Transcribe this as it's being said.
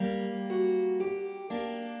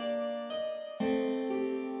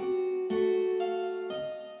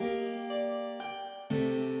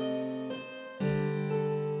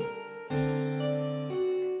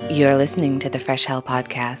You're listening to the Fresh Hell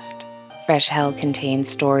podcast. Fresh Hell contains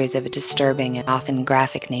stories of a disturbing and often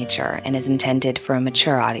graphic nature and is intended for a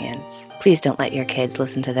mature audience. Please don't let your kids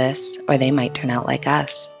listen to this, or they might turn out like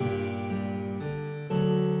us.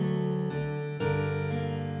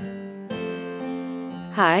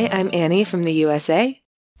 Hi, I'm Annie from the USA.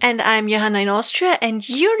 And I'm Johanna in Austria, and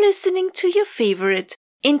you're listening to your favorite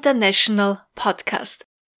international podcast.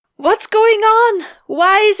 What's going on?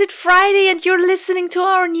 Why is it Friday and you're listening to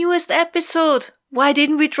our newest episode? Why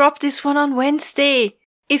didn't we drop this one on Wednesday?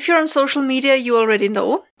 If you're on social media, you already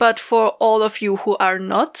know. But for all of you who are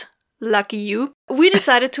not, lucky you, we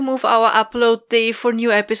decided to move our upload day for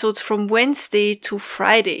new episodes from Wednesday to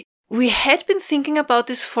Friday. We had been thinking about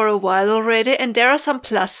this for a while already, and there are some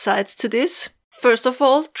plus sides to this. First of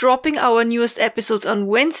all, dropping our newest episodes on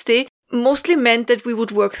Wednesday mostly meant that we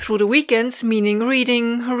would work through the weekends, meaning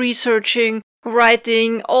reading, researching,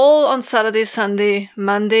 writing, all on Saturday, Sunday,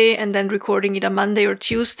 Monday, and then recording either Monday or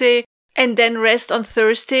Tuesday, and then rest on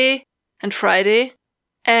Thursday and Friday,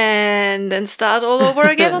 and then start all over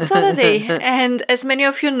again on Saturday. And as many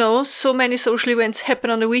of you know, so many social events happen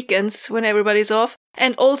on the weekends when everybody's off.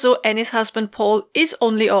 And also, Annie's husband Paul is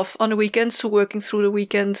only off on the weekends, so working through the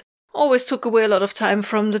weekend always took away a lot of time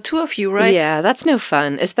from the two of you, right? Yeah, that's no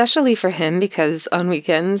fun, especially for him, because on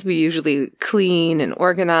weekends we usually clean and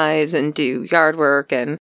organize and do yard work,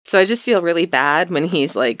 and so I just feel really bad when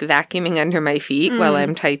he's like vacuuming under my feet while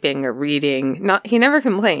I'm typing or reading. He never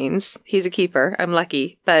complains. He's a keeper. I'm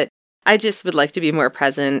lucky, but I just would like to be more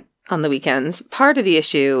present on the weekends. Part of the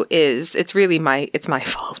issue is it's my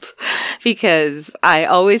fault because I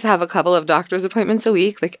always have a couple of doctor's appointments a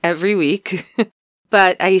week, like every week.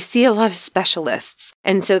 But I see a lot of specialists.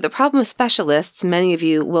 And so the problem with specialists, many of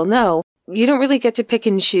you will know, you don't really get to pick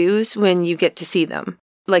and choose when you get to see them.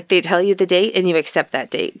 Like they tell you the date and you accept that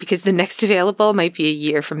date because the next available might be a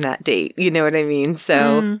year from that date. You know what I mean?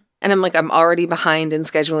 So, and I'm already behind in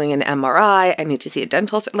scheduling an MRI. I need to see a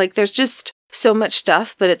dental. Like there's just so much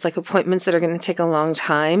stuff, but it's like appointments that are going to take a long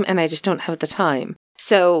time and I just don't have the time.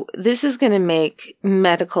 So this is going to make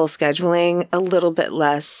medical scheduling a little bit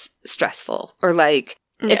less stressful. Or like,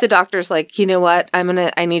 if the doctor's like, you know what, I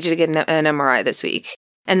need you to get an MRI this week.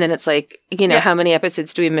 And then it's like, how many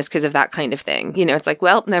episodes do we miss because of that kind of thing? It's like,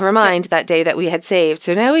 well, never mind that day that we had saved.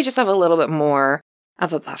 So now we just have a little bit more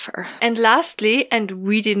of a buffer. And lastly, and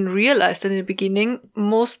we didn't realize that in the beginning,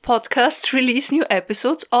 most podcasts release new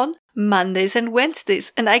episodes on Mondays and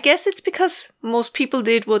Wednesdays. And I guess it's because most people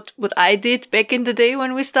did what I did back in the day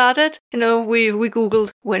when we started. We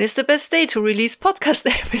Googled, when is the best day to release podcast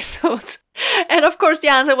episodes? And of course the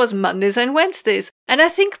answer was Mondays and Wednesdays. And I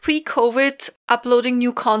think pre-COVID, uploading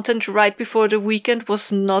new content right before the weekend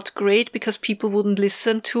was not great because people wouldn't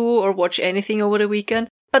listen to or watch anything over the weekend.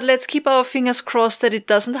 But let's keep our fingers crossed that it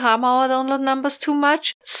doesn't harm our download numbers too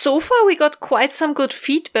much. So far, we got quite some good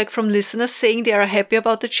feedback from listeners saying they are happy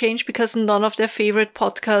about the change because none of their favorite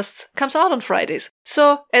podcasts comes out on Fridays.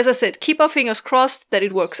 So, as I said, keep our fingers crossed that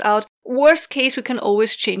it works out. Worst case, we can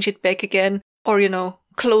always change it back again or,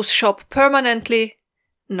 close shop permanently.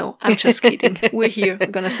 No, I'm just kidding. We're here. We're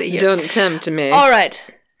gonna stay here. Don't tempt me. All right.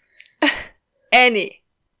 Annie,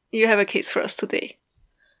 you have a case for us today.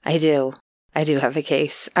 I do have a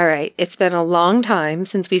case. All right. It's been a long time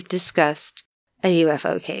since we've discussed a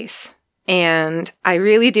UFO case. And I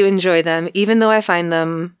really do enjoy them, even though I find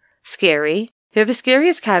them scary. They're the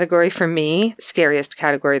scariest category for me, scariest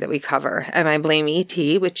category that we cover. And I blame ET,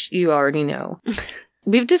 which you already know.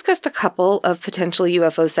 We've discussed a couple of potential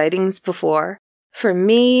UFO sightings before. For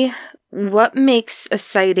me, what makes a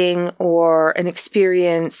sighting or an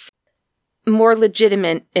experience more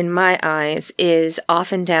legitimate in my eyes is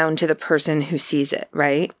often down to the person who sees it,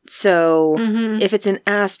 right? So if it's an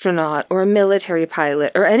astronaut or a military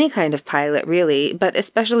pilot or any kind of pilot really, but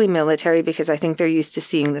especially military because I think they're used to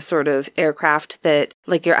seeing the sort of aircraft that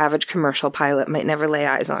like your average commercial pilot might never lay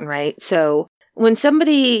eyes on, right? So when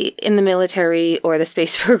somebody in the military or the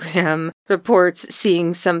space program reports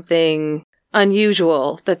seeing something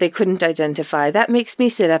unusual that they couldn't identify, that makes me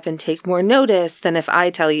sit up and take more notice than if I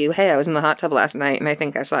tell you, hey, I was in the hot tub last night and I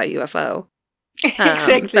think I saw a UFO.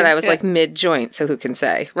 Exactly. But I was like mid-joint, so who can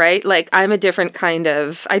say, right? Like I'm a different kind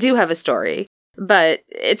of, I do have a story, but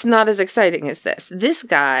it's not as exciting as this. This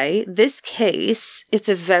guy, this case, it's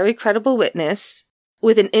a very credible witness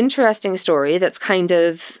with an interesting story that's kind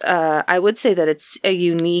of, I would say that it's a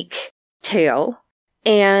unique tale.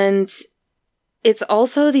 And it's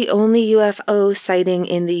also the only UFO sighting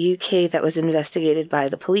in the UK that was investigated by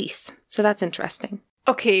the police. So that's interesting.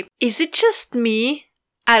 Okay, is it just me?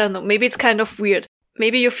 I don't know. Maybe it's kind of weird.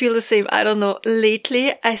 Maybe you feel the same. I don't know.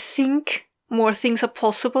 Lately, I think more things are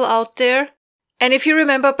possible out there. And if you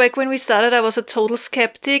remember back when we started, I was a total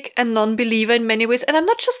skeptic and non-believer in many ways. And I'm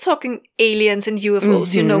not just talking aliens and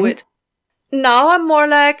UFOs, you know it. Now I'm more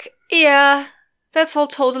like, yeah, that's all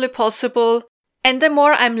totally possible. And the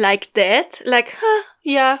more I'm like that, like,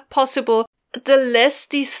 yeah, possible, the less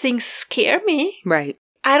these things scare me. Right.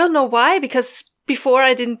 I don't know why, because before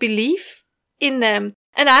I didn't believe in them.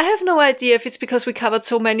 And I have no idea if it's because we covered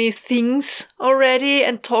so many things already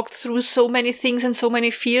and talked through so many things and so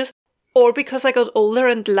many fears, or because I got older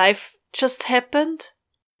and life just happened.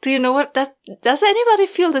 Do you know what that, does anybody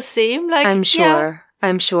feel the same? Like, I'm sure. Yeah,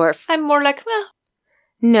 I'm sure. I'm more like,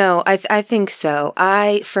 No, I think so.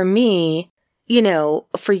 For me, you know,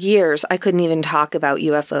 for years, I couldn't even talk about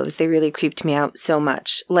UFOs. They really creeped me out so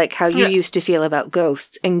much. Like how you used to feel about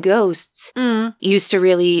ghosts. And ghosts used to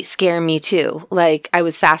really scare me too. Like I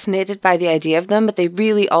was fascinated by the idea of them, but they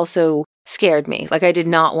really also scared me. Like I did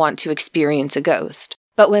not want to experience a ghost.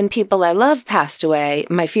 But when people I love passed away,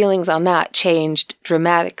 my feelings on that changed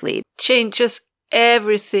dramatically. Changes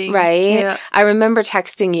everything. Right? Yeah. I remember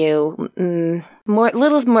texting you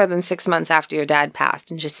little more than 6 months after your dad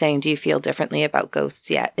passed and just saying, do you feel differently about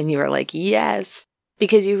ghosts yet? And you were like, yes.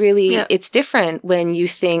 Because you really, it's different when you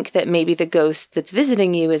think that maybe the ghost that's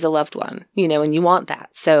visiting you is a loved one, you know, and you want that.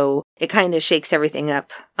 So it kind of shakes everything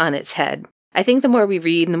up on its head. I think the more we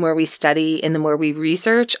read and the more we study and the more we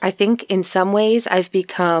research, I think in some ways I've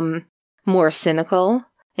become more cynical.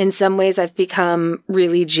 In some ways I've become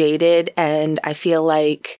really jaded, and I feel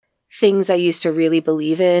like things I used to really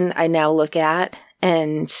believe in, I now look at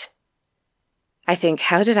and I think,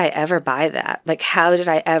 how did I ever buy that? Like, how did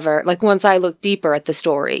I ever, like once I look deeper at the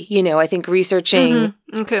story, you know, I think researching,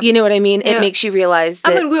 you know what I mean? It makes you realize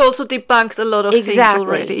that. I mean, we also debunked a lot of things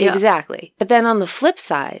already. Yeah. Exactly. But then on the flip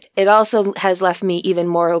side, it also has left me even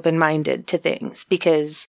more open-minded to things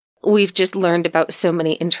because we've just learned about so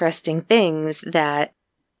many interesting things that,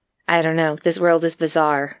 I don't know, this world is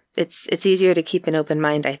bizarre. It's easier to keep an open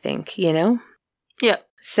mind, I think, you know? Yeah.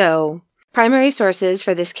 So, primary sources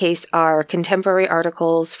for this case are contemporary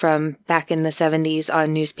articles from back in the 70s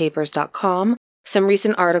on newspapers.com, some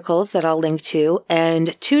recent articles that I'll link to,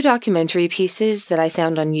 and 2 documentary pieces that I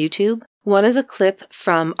found on YouTube. One is a clip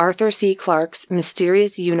from Arthur C. Clarke's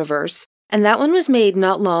Mysterious Universe, and that one was made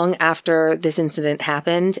not long after this incident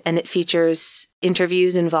happened, and it features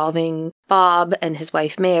interviews involving Bob and his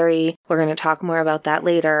wife Mary. We're going to talk more about that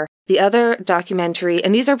later. The other documentary,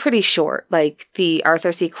 and these are pretty short, like the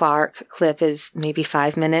Arthur C. Clarke clip is maybe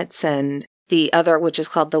 5 minutes, and the other, which is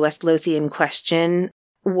called The West Lothian Question,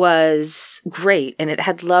 was great. And it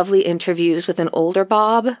had lovely interviews with an older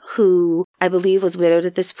Bob, who I believe was widowed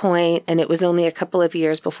at this point, and it was only a couple of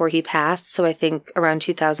years before he passed, so I think around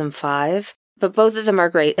 2005. But both of them are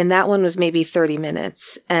great, and that one was maybe 30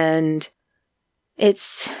 minutes, and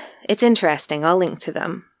it's interesting. I'll link to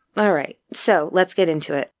them. All right, so let's get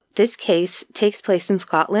into it. This case takes place in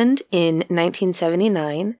Scotland in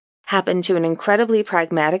 1979, happened to an incredibly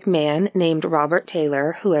pragmatic man named Robert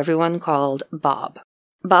Taylor, who everyone called Bob.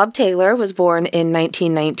 Bob Taylor was born in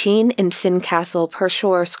 1919 in Fincastle,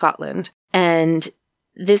 Pershore, Scotland, and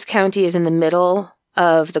this county is in the middle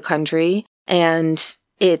of the country, and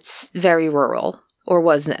it's very rural, or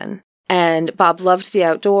was then. And Bob loved the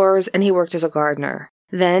outdoors, and he worked as a gardener.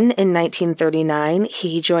 Then, in 1939,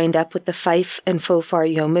 he joined up with the Fife and Fofar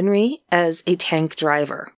Yeomanry as a tank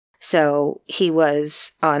driver. So he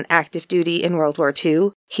was on active duty in World War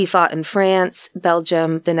II. He fought in France,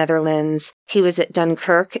 Belgium, the Netherlands. He was at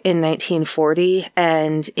Dunkirk in 1940,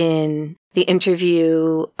 and in the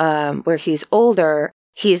interview where he's older,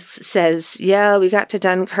 he says, yeah, we got to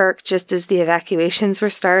Dunkirk just as the evacuations were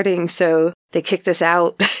starting, so they kicked us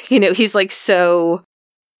out. You know, he's like so...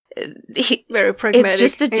 very pragmatic. It's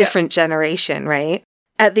just a different generation, right?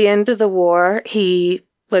 At the end of the war, he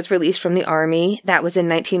was released from the army. That was in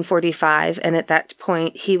 1945, and at that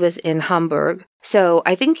point, he was in Hamburg. So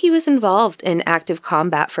I think he was involved in active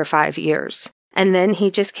combat for 5 years. And then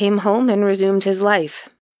he just came home and resumed his life.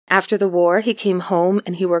 After the war, he came home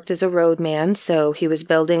and he worked as a roadman, so he was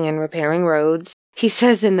building and repairing roads. He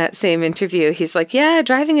says in that same interview, he's like, yeah,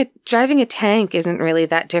 driving a tank isn't really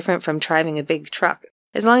that different from driving a big truck.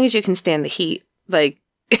 As long as you can stand the heat. Like,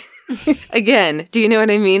 again, do you know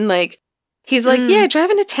what I mean? Like, he's like, yeah,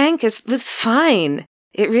 driving a tank was fine.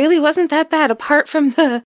 It really wasn't that bad, apart from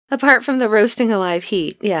the roasting alive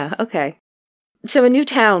heat. Yeah, okay. So a new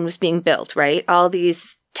town was being built, right? All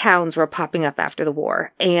these towns were popping up after the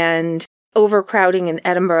war, and overcrowding in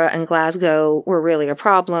Edinburgh and Glasgow were really a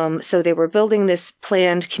problem, so they were building this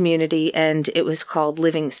planned community, and it was called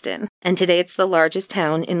Livingston. And today it's the largest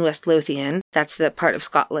town in West Lothian. That's the part of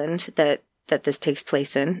Scotland that that this takes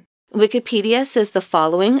place in. Wikipedia says the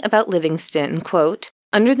following about Livingston, quote,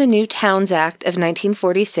 "Under the New Towns Act of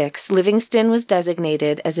 1946, Livingston was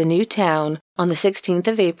designated as a new town on the 16th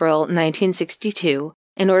of April, 1962,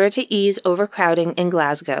 in order to ease overcrowding in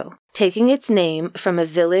Glasgow. Taking its name from a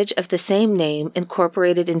village of the same name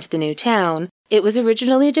incorporated into the new town, it was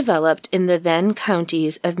originally developed in the then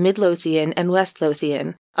counties of Mid Lothian and West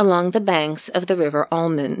Lothian, along the banks of the River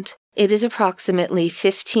Almond. It is approximately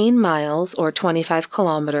 15 miles or 25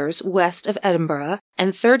 kilometers west of Edinburgh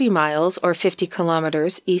and 30 miles or 50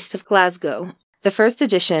 kilometers east of Glasgow. The first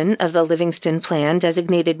edition of the Livingston Plan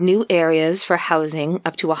designated new areas for housing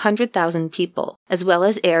up to 100,000 people, as well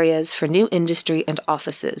as areas for new industry and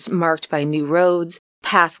offices, marked by new roads,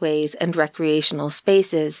 pathways, and recreational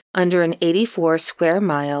spaces under an 84 square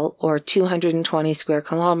mile or 220 square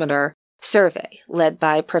kilometer survey led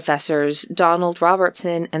by Professors Donald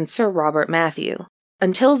Robertson and Sir Robert Matthew.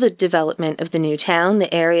 Until the development of the new town,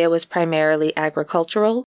 the area was primarily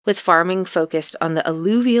agricultural, with farming focused on the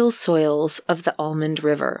alluvial soils of the Almond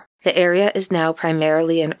River. The area is now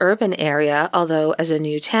primarily an urban area, although as a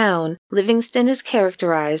new town, Livingston is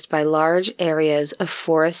characterized by large areas of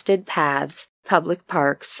forested paths, public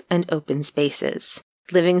parks, and open spaces.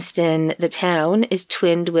 Livingston, the town, is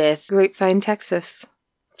twinned with Grapevine, Texas.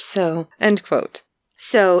 So, end quote.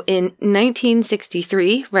 So, in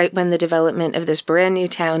 1963, right when the development of this brand new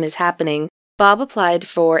town is happening, Bob applied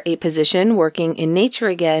for a position working in nature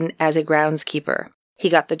again as a groundskeeper. He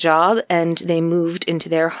got the job, and they moved into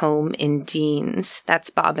their home in Deans. That's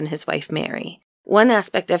Bob and his wife, Mary. One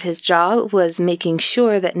aspect of his job was making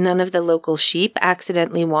sure that none of the local sheep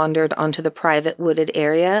accidentally wandered onto the private wooded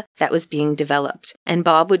area that was being developed, and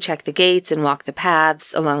Bob would check the gates and walk the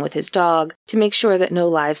paths along with his dog to make sure that no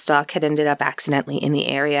livestock had ended up accidentally in the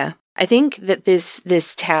area. I think that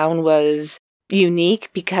this town was unique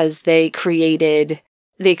because they created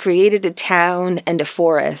a town and a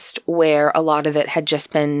forest where a lot of it had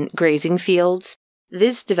just been grazing fields.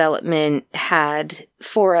 This development had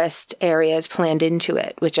forest areas planned into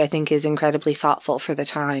it, which I think is incredibly thoughtful for the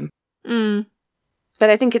time. Mm. But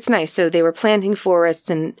I think it's nice. So they were planting forests,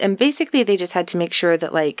 and basically they just had to make sure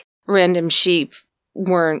that, like, random sheep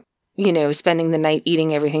weren't, spending the night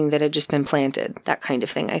eating everything that had just been planted. That kind of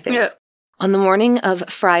thing, I think. Yeah. On the morning of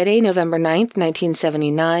Friday, November 9th,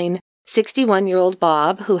 1979, 61-year-old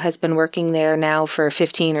Bob, who has been working there now for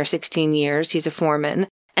 15 or 16 years, he's a foreman,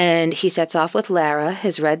 and he sets off with Lara,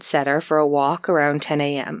 his red setter, for a walk around 10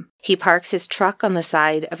 a.m. He parks his truck on the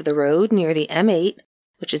side of the road near the M8,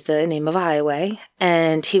 which is the name of a highway,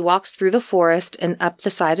 and he walks through the forest and up the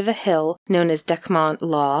side of a hill known as Dechmont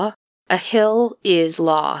Law. A hill is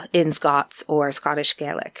law in Scots or Scottish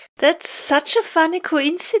Gaelic. That's such a funny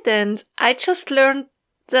coincidence. I just learned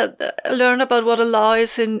about what a law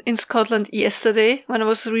is in Scotland yesterday when I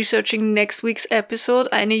was researching next week's episode.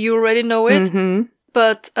 I know you already know it. Mm-hmm.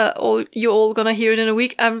 But you're all gonna hear it in a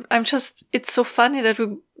week. It's so funny that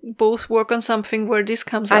we both work on something where this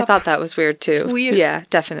comes up. I thought that was weird too. It's weird. Yeah,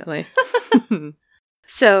 definitely.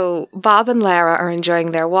 So Bob and Lara are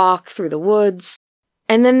enjoying their walk through the woods,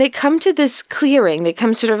 and then they come to this clearing. They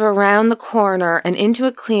come sort of around the corner and into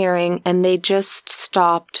a clearing, and they just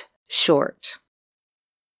stopped short.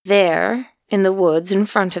 There, in the woods in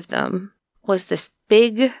front of them, was this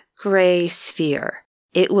big gray sphere.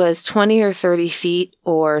 It was 20 or 30 feet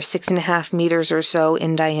or 6.5 meters or so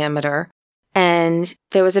in diameter, and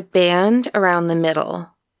there was a band around the middle,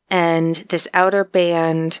 and this outer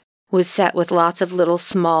band was set with lots of little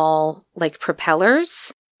small, like,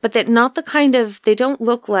 propellers, but they don't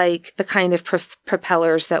look like the kind of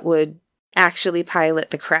propellers that would actually pilot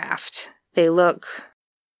the craft. They look,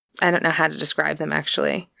 I don't know how to describe them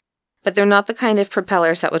actually, but they're not the kind of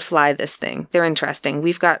propellers that would fly this thing. They're interesting.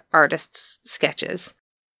 We've got artists' sketches.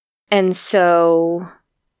 And so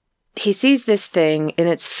he sees this thing and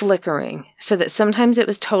it's flickering, so that sometimes it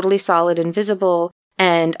was totally solid and visible,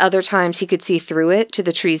 and other times he could see through it to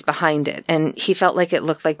the trees behind it, and he felt like it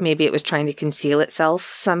looked like maybe it was trying to conceal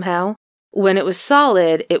itself somehow. When it was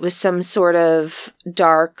solid, it was some sort of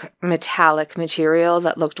dark metallic material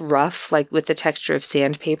that looked rough, like with the texture of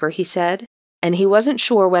sandpaper, he said, and he wasn't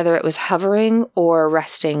sure whether it was hovering or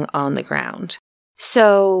resting on the ground.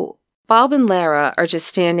 So Bob and Lara are just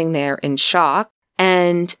standing there in shock,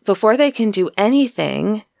 and before they can do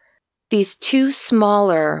anything, these two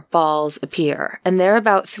smaller balls appear, and they're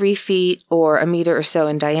about 3 feet or a meter or so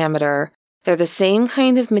in diameter. They're the same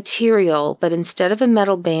kind of material, but instead of a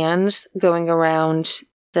metal band going around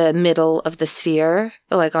the middle of the sphere,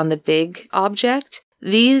 like on the big object,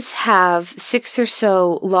 these have 6 or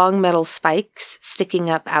so long metal spikes sticking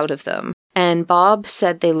up out of them. And Bob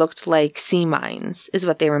said they looked like sea mines, is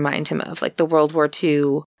what they remind him of, like the World War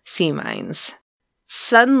II sea mines.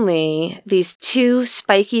 Suddenly, these two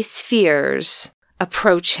spiky spheres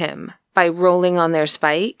approach him by rolling on their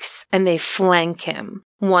spikes, and they flank him,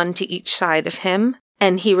 one to each side of him,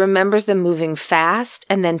 and he remembers them moving fast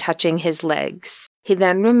and then touching his legs. He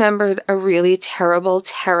then remembered a really terrible,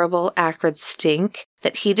 terrible acrid stink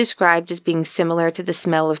that he described as being similar to the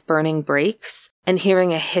smell of burning brakes, and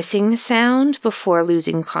hearing a hissing sound before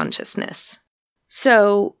losing consciousness.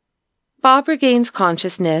 So, Bob regains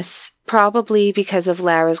consciousness, probably because of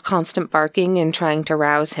Lara's constant barking and trying to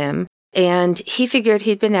rouse him, and he figured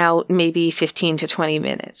he'd been out maybe 15 to 20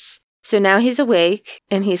 minutes. So now he's awake,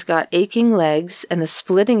 and he's got aching legs and a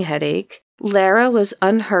splitting headache. Lara was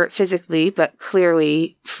unhurt physically, but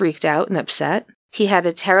clearly freaked out and upset. He had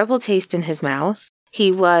a terrible taste in his mouth.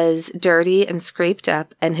 He was dirty and scraped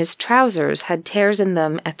up, and his trousers had tears in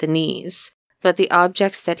them at the knees. But the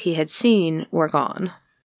objects that he had seen were gone.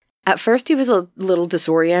 At first he was a little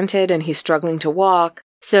disoriented, and he's struggling to walk,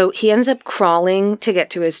 so he ends up crawling to get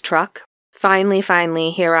to his truck.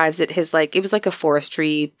 Finally, he arrives at his, it was like a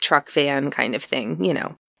forestry truck van kind of thing,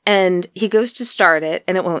 And he goes to start it,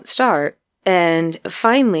 and it won't start. And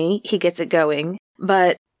finally, he gets it going,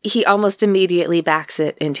 but he almost immediately backs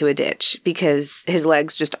it into a ditch because his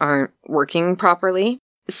legs just aren't working properly.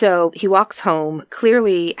 So he walks home,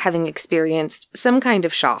 clearly having experienced some kind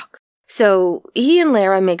of shock. So he and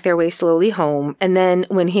Lara make their way slowly home, and then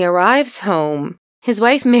when he arrives home, his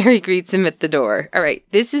wife Mary greets him at the door. All right,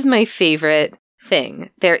 this is my favorite thing.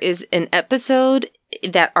 There is an episode,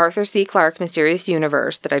 that Arthur C. Clarke Mysterious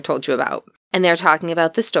Universe that I told you about, and they're talking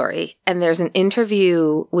about the story, and there's an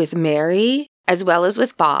interview with Mary as well as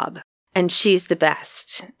with Bob, and she's the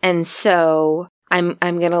best. And so I'm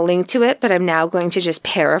going to link to it, but I'm now going to just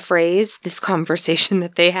paraphrase this conversation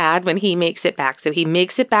that they had when he makes it back. So he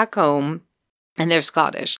makes it back home, and they're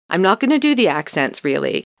Scottish. I'm not going to do the accents,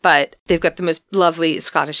 really, but they've got the most lovely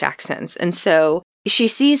Scottish accents. And so she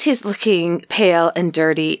sees he's looking pale and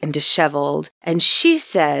dirty and disheveled, and she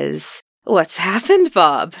says, "What's happened,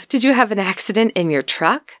 Bob? Did you have an accident in your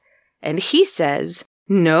truck?" And he says,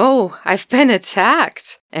 "No, I've been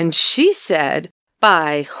attacked." And she said,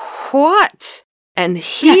 "By what?" And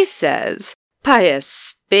he says, "By a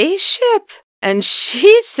spaceship." And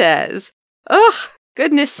she says, "Ugh,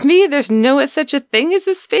 goodness me, there's no such a thing as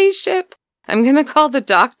a spaceship. I'm going to call the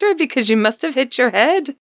doctor because you must have hit your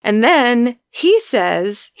head." And then he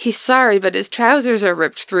says he's sorry, but his trousers are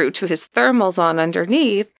ripped through to his thermals on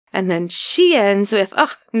underneath. And then she ends with,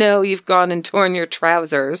 "Oh, no, you've gone and torn your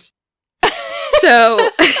trousers." So...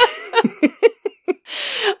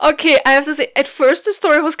 Okay, I have to say, at first the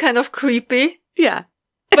story was kind of creepy. Yeah.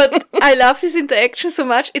 But I love this interaction so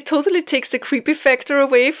much. It totally takes the creepy factor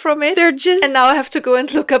away from it. They're just... And now I have to go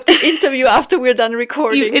and look up the interview after we're done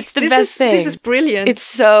recording. It's the best thing. This is brilliant.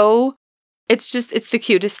 It's the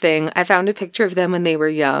cutest thing. I found a picture of them when they were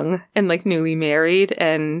young and newly married,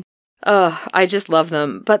 and I just love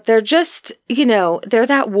them. But they're just, they're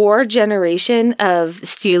that war generation of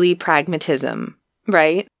steely pragmatism,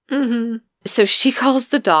 right? Mm-hmm. So she calls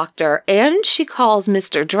the doctor, and she calls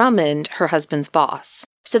Mr. Drummond, her husband's boss.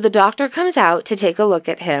 So the doctor comes out to take a look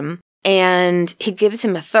at him, and he gives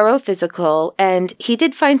him a thorough physical, and he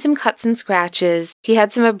did find some cuts and scratches. He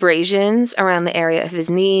had some abrasions around the area of his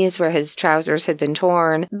knees where his trousers had been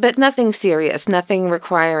torn, but nothing serious, nothing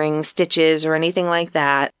requiring stitches or anything like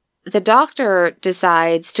that. The doctor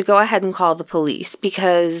decides to go ahead and call the police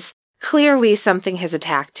because clearly something has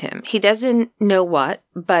attacked him. He doesn't know what,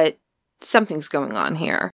 but something's going on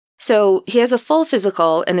here. So he has a full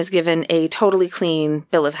physical and is given a totally clean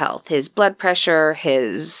bill of health. His blood pressure,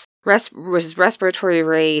 his respiratory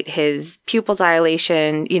rate, his pupil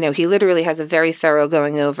dilation, he literally has a very thorough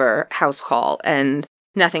going over house call, and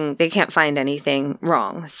they can't find anything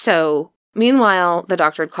wrong. So meanwhile, the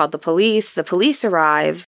doctor had called the police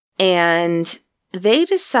arrive, and they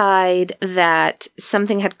decide that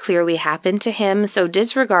something had clearly happened to him. So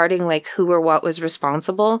disregarding who or what was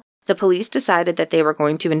responsible, the police decided that they were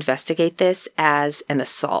going to investigate this as an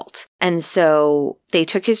assault. And so they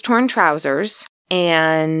took his torn trousers,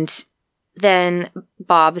 and then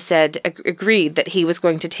Bob agreed that he was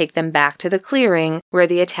going to take them back to the clearing where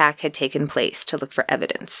the attack had taken place to look for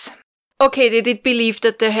evidence. Okay, they did believe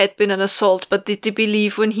that there had been an assault, but did they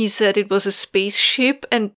believe when he said it was a spaceship?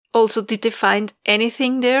 And also, did they find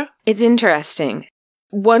anything there? It's interesting.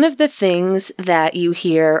 One of the things that you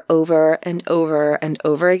hear over and over and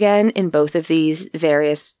over again in both of these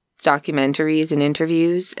various documentaries and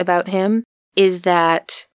interviews about him is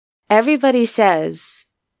that everybody says,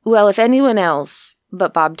 well, if anyone else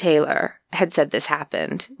but Bob Taylor had said this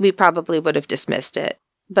happened, we probably would have dismissed it,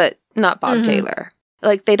 but not Bob Taylor.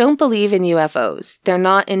 Like, they don't believe in UFOs. They're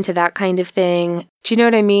not into that kind of thing. Do you know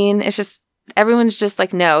what I mean? It's just, everyone's just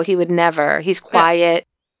like, no, he would never. He's quiet,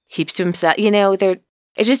 keeps to himself. You know, it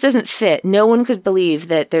just doesn't fit. No one could believe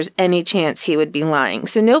that there's any chance he would be lying.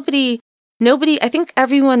 So nobody, I think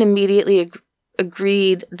everyone immediately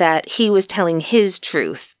agreed that he was telling his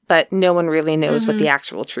truth, but no one really knows what the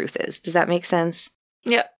actual truth is. Does that make sense?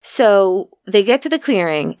 Yeah. So they get to the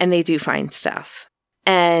clearing and they do find stuff.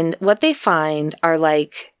 And what they find are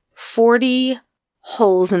like 40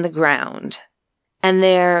 holes in the ground. And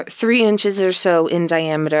they're 3 inches or so in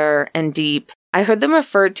diameter and deep. I heard them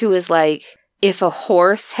referred to as like if a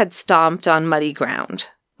horse had stomped on muddy ground.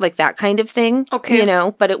 Like that kind of thing. Okay. You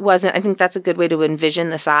know, but it wasn't, I think that's a good way to envision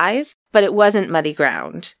the size. But it wasn't muddy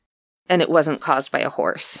ground. And it wasn't caused by a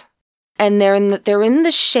horse. And they're in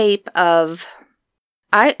the shape of...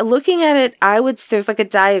 looking at it, there's like a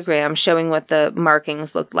diagram showing what the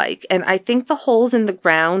markings look like. And I think the holes in the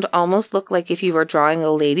ground almost look like if you were drawing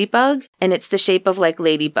a ladybug, and it's the shape of like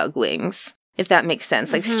ladybug wings, if that makes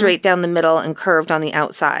sense. Like straight down the middle and curved on the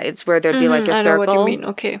outsides, where there'd be like a circle. I know what you mean,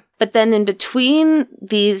 okay. But then in between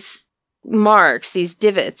these marks, these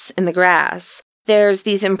divots in the grass, there's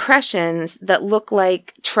these impressions that look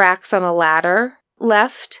like tracks on a ladder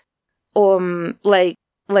left,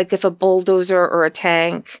 like if a bulldozer or a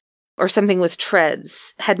tank or something with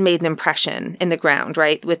treads had made an impression in the ground,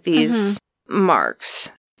 right, with these marks.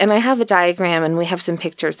 And I have a diagram and we have some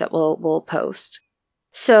pictures that we'll post.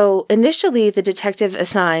 So initially the detective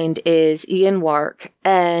assigned is Ian Wark,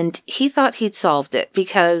 and he thought he'd solved it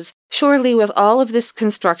because surely with all of this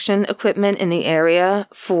construction equipment in the area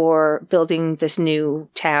for building this new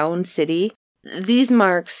town, city, these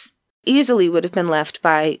marks easily would have been left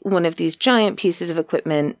by one of these giant pieces of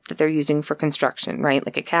equipment that they're using for construction, right?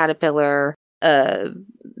 Like a Caterpillar, a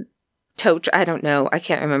tow truck, I don't know. I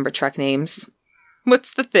can't remember truck names.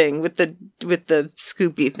 What's the thing with the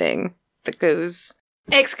scoopy thing that goes...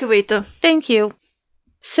 Excavator. Thank you.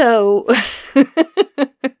 So...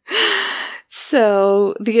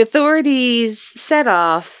 So the authorities set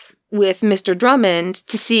off with Mr. Drummond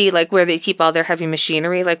to see, like, where they keep all their heavy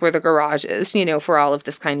machinery, like where the garage is, you know, for all of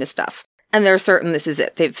this kind of stuff. And they're certain this is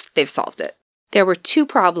it. They've solved it. There were 2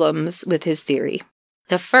 problems with his theory.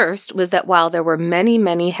 The first was that while there were many,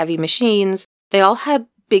 many heavy machines, they all had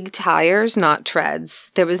big tires, not treads.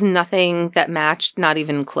 There was nothing that matched, not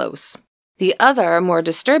even close. The other, more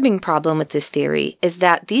disturbing problem with this theory is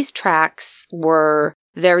that these tracks were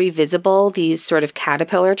very visible, these sort of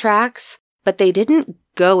caterpillar tracks, but they didn't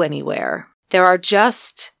go anywhere. There are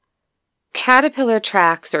just caterpillar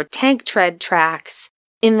tracks or tank tread tracks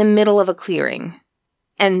in the middle of a clearing.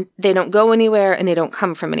 And they don't go anywhere and they don't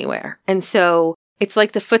come from anywhere. And so it's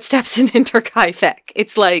like the footsteps in Interkaifeck.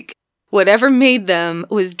 It's like whatever made them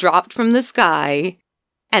was dropped from the sky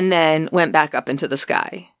and then went back up into the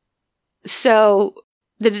sky. So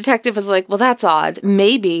the detective was like, well, that's odd.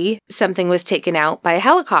 Maybe something was taken out by a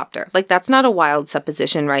helicopter. Like, that's not a wild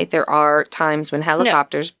supposition, right? There are times when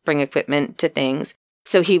helicopters bring equipment to things.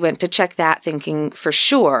 So he went to check that, thinking for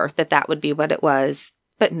sure that that would be what it was.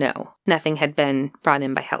 But no, nothing had been brought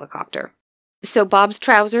in by helicopter. So Bob's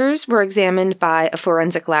trousers were examined by a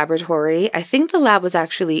forensic laboratory. I think the lab was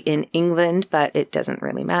actually in England, but it doesn't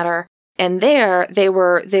really matter. And there, they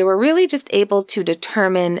were really just able to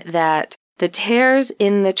determine that the tears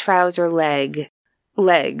in the trouser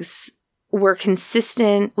legs were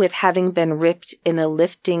consistent with having been ripped in a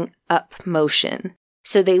lifting up motion.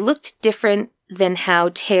 So they looked different than how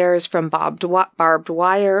tears from barbed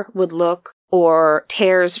wire would look, or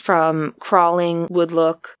tears from crawling would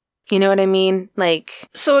look. You know what I mean?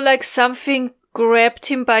 So like something grabbed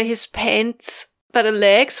him by his pants, by the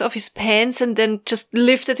legs of his pants, and then just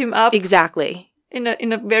lifted him up. Exactly. In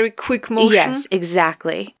a very quick motion? Yes,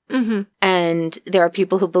 exactly. Mm-hmm. And there are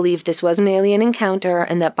people who believe this was an alien encounter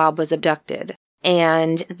and that Bob was abducted.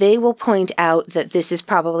 And they will point out that this is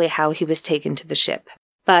probably how he was taken to the ship.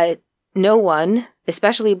 But no one,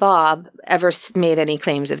 especially Bob, ever made any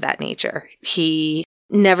claims of that nature. He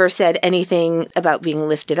never said anything about being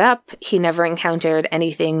lifted up. He never encountered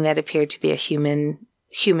anything that appeared to be a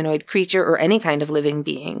humanoid creature or any kind of living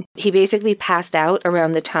being. He basically passed out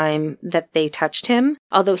around the time that they touched him,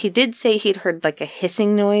 although he did say he'd heard like a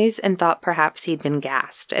hissing noise and thought perhaps he'd been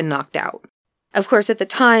gassed and knocked out. Of course, at the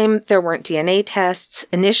time, there weren't DNA tests.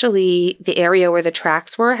 Initially, the area where the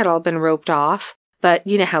tracks were had all been roped off, but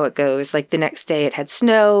you know how it goes. Like the next day it had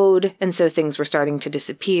snowed, and so things were starting to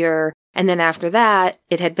disappear. And then after that,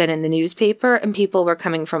 it had been in the newspaper, and people were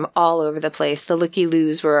coming from all over the place. The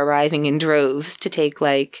looky-loos were arriving in droves to take,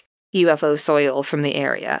 like, UFO soil from the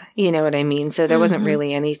area. You know what I mean? So there wasn't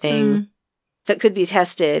really anything that could be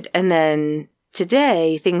tested. And then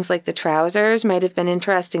today, things like the trousers might have been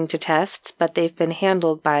interesting to test, but they've been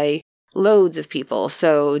handled by loads of people.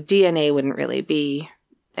 So DNA wouldn't really be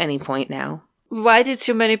any point now. Why did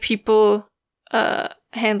so many people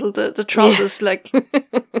handle the trousers? Like,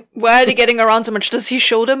 why are they getting around so much? Does he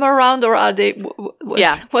show them around, or are they?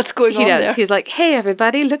 What's going on there? He's like, hey,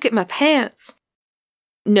 everybody, look at my pants.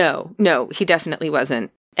 No, he definitely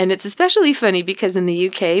wasn't. And it's especially funny because in the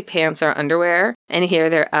UK, pants are underwear, and here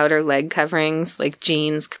they're outer leg coverings, like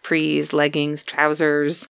jeans, capris, leggings,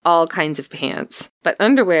 trousers, all kinds of pants. But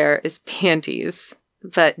underwear is panties,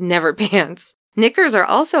 but never pants. Knickers are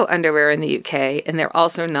also underwear in the UK, and they're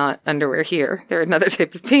also not underwear here. They're another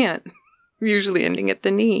type of pant, usually ending at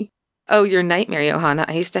the knee. Oh, your nightmare, Johanna.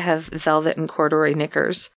 I used to have velvet and corduroy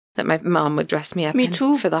knickers that my mom would dress me up in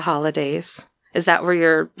too. For the holidays. Is that where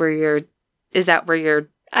you're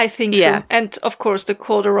I think so. And of course the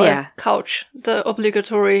corduroy couch, the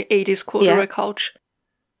obligatory 80s corduroy couch.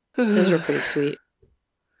 Those were pretty sweet.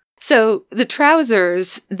 So the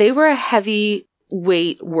trousers, they were a heavy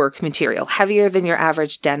weight work material, heavier than your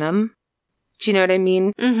average denim. Do you know what I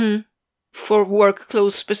mean? Mm-hmm. For work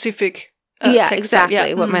clothes specific. Textile.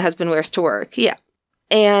 Exactly. What my husband wears to work. Yeah.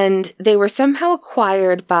 And they were somehow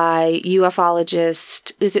acquired by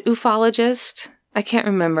ufologist. Is it ufologist? I can't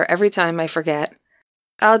remember. Every time I forget.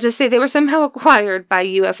 I'll just say they were somehow acquired by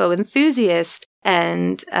UFO enthusiast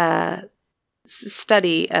and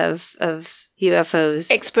study of UFOs.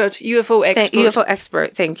 UFO expert. UFO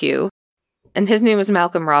expert, thank you. And his name was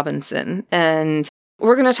Malcolm Robinson. And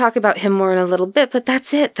we're going to talk about him more in a little bit, but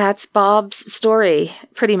that's it. That's Bob's story,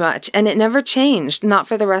 pretty much. And it never changed, not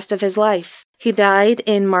for the rest of his life. He died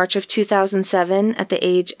in March of 2007 at the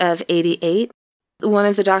age of 88. One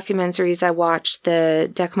of the documentaries I watched,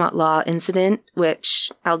 the Dechmont Law incident,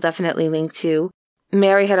 which I'll definitely link to,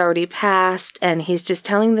 Mary had already passed, and he's just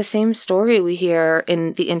telling the same story we hear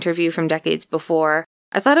in the interview from decades before.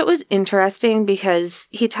 I thought it was interesting because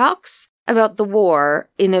he talks about the war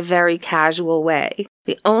in a very casual way.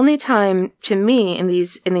 The only time, to me, in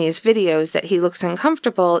these videos that he looks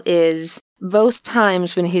uncomfortable is both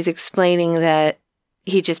times when he's explaining that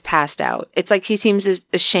he just passed out. It's like he seems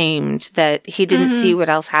ashamed that he didn't see what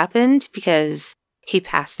else happened because he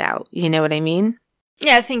passed out. You know what I mean?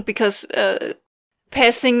 Yeah, I think because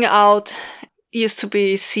passing out used to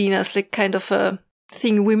be seen as like kind of a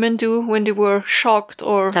thing women do when they were shocked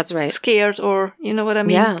or scared, or you know what I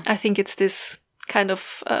mean? Yeah. I think it's this kind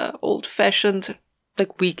of old-fashioned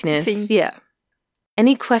like weakness thing. Yeah.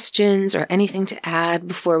 Any questions or anything to add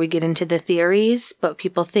before we get into the theories, what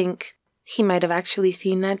people think he might have actually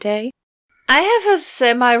seen that day? I have a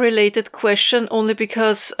semi-related question only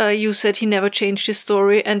because you said he never changed his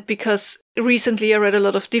story, and because recently I read a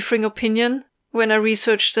lot of differing opinion when I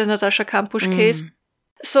researched the Natasha Kampusch case.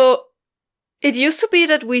 So it used to be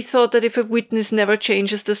that we thought that if a witness never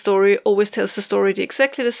changes the story, always tells the story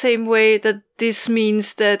exactly the same way, that this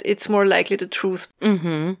means that it's more likely the truth.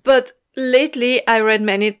 But lately, I read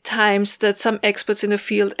many times that some experts in the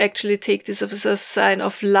field actually take this as a sign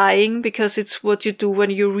of lying, because it's what you do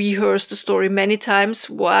when you rehearse the story many times,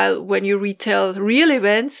 while when you retell real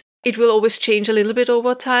events, it will always change a little bit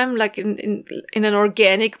over time, like in an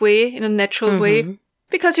organic way, in a natural way,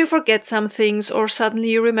 because you forget some things or suddenly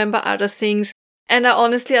you remember other things. And I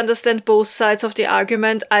honestly understand both sides of the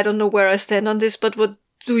argument. I don't know where I stand on this, but what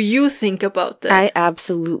do you think about that? I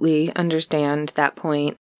absolutely understand that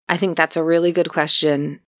point. I think that's a really good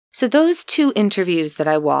question. So those two interviews that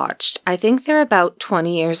I watched, I think they're about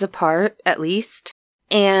 20 years apart, at least.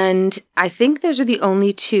 And I think those are the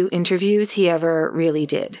only two interviews he ever really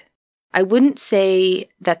did. I wouldn't say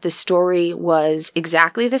that the story was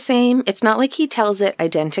exactly the same. It's not like he tells it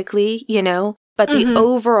identically, you know, but the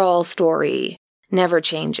overall story never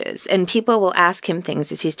changes. And people will ask him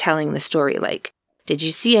things as he's telling the story, like, did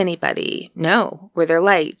you see anybody? No. Were there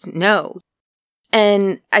lights? No.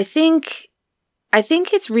 And I think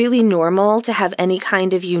it's really normal to have any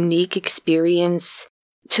kind of unique experience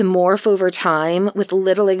to morph over time with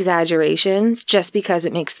little exaggerations just because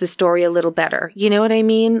it makes the story a little better. You know what I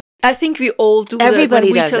mean? I think we all do Everybody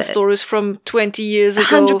that when we does tell it. Stories from 20 years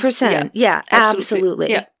ago. 100%. Yeah,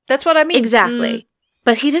 absolutely. Yeah, that's what I mean. Exactly.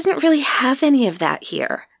 But he doesn't really have any of that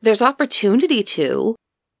here. There's opportunity to,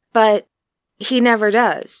 but he never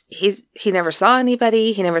does. He never saw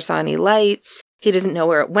anybody. He never saw any lights. He doesn't know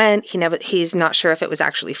where it went. He's not sure if it was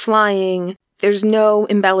actually flying. There's no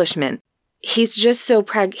embellishment. He's just so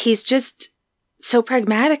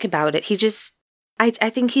pragmatic about it. I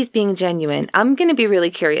think he's being genuine. I'm going to be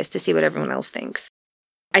really curious to see what everyone else thinks.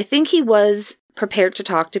 I think he was prepared to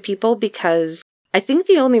talk to people because I think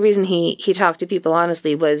the only reason he talked to people,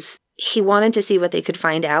 honestly, was he wanted to see what they could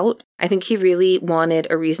find out. I think he really wanted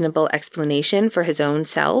a reasonable explanation for his own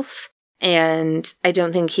self. And I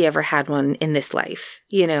don't think he ever had one in this life,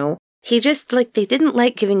 you know? He just, they didn't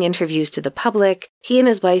like giving interviews to the public. He and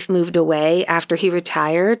his wife moved away after he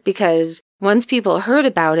retired because once people heard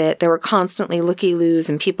about it, there were constantly looky-loos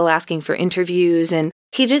and people asking for interviews, and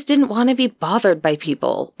he just didn't want to be bothered by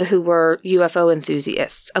people who were UFO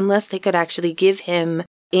enthusiasts unless they could actually give him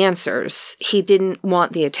answers. He didn't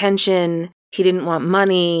want the attention. He didn't want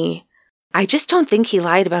money. I just don't think he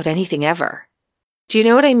lied about anything ever. Do you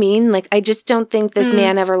know what I mean? I just don't think this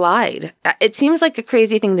man ever lied. It seems like a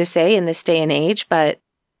crazy thing to say in this day and age, but,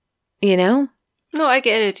 you know? No, I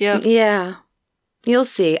get it, yeah. Yeah. You'll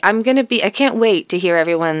see. I can't wait to hear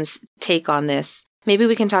everyone's take on this. Maybe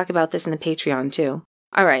we can talk about this in the Patreon, too.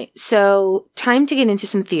 All right, so time to get into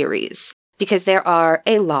some theories, because there are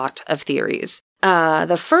a lot of theories.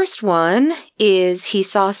 The first one is he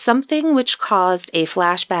saw something which caused a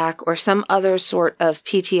flashback or some other sort of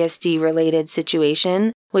PTSD-related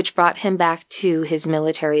situation, which brought him back to his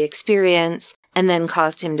military experience and then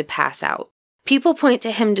caused him to pass out. People point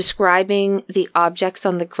to him describing the objects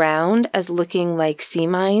on the ground as looking like sea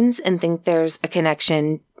mines and think there's a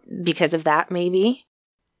connection because of that, maybe.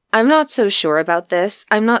 I'm not so sure about this.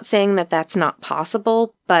 I'm not saying that that's not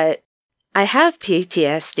possible, but I have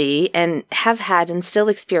PTSD and have had and still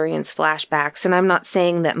experience flashbacks, and I'm not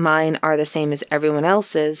saying that mine are the same as everyone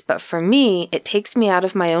else's, but for me, it takes me out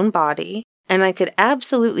of my own body, and I could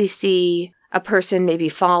absolutely see a person maybe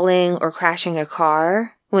falling or crashing a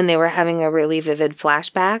car when they were having a really vivid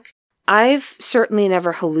flashback. I've certainly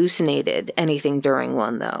never hallucinated anything during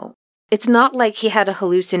one, though. It's not like he had a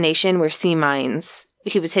hallucination where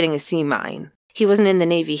he was hitting a sea mine. He wasn't in the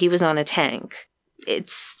Navy, he was on a tank.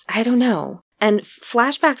 I don't know. And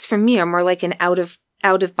flashbacks for me are more like an out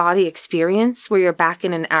of body experience where you're back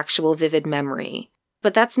in an actual vivid memory.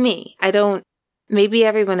 But that's me. Maybe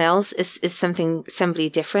everyone else is somebody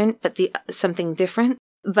different, but something different.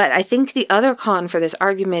 But I think the other con for this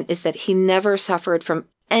argument is that he never suffered from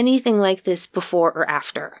anything like this before or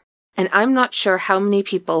after. And I'm not sure how many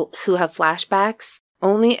people who have flashbacks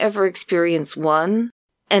only ever experience one,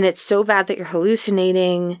 and it's so bad that you're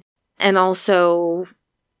hallucinating. And also,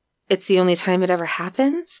 it's the only time it ever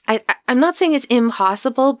happens. I'm not saying it's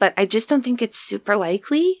impossible, but I just don't think it's super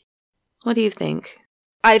likely. What do you think?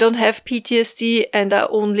 I don't have PTSD, and I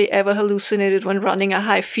only ever hallucinated when running a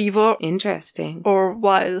high fever. Interesting. Or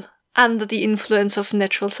while under the influence of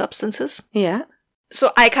natural substances. Yeah.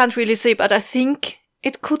 So I can't really say, but I think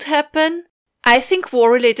it could happen. I think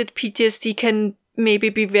war-related PTSD can maybe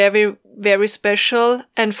be very, very special.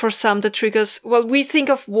 And for some, the triggers, we think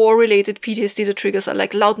of war-related PTSD, the triggers are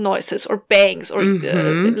like loud noises or bangs or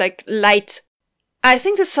like light. I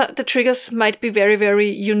think the triggers might be very, very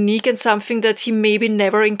unique and something that he maybe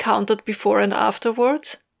never encountered before and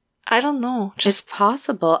afterwards. I don't know. It's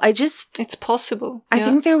possible. It's possible. I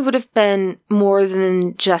think there would have been more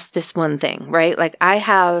than just this one thing, right? Like, I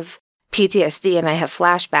have PTSD and I have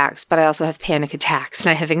flashbacks, but I also have panic attacks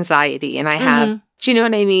and I have anxiety and I have, do you know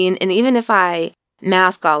what I mean? And even if I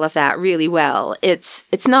mask all of that really well, it's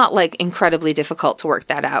not like incredibly difficult to work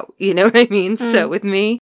that out. You know what I mean? So with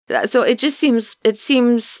me, so it seems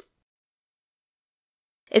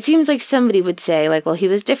like somebody would say like, well, he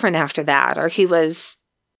was different after that, or he was,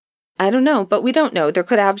 I don't know, but we don't know. There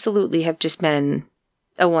could absolutely have just been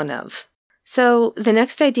a one of. So the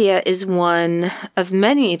next idea is one of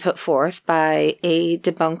many put forth by a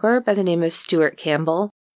debunker by the name of Stuart Campbell.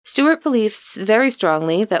 Stuart believes very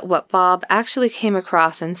strongly that what Bob actually came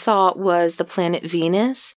across and saw was the planet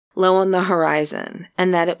Venus low on the horizon,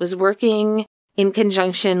 and that it was working in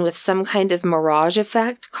conjunction with some kind of mirage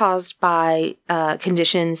effect caused by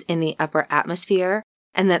conditions in the upper atmosphere,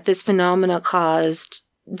 and that this phenomena caused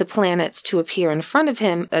the planets to appear in front of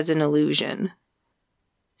him as an illusion.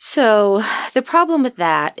 So the problem with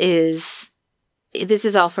that is, this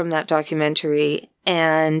is all from that documentary,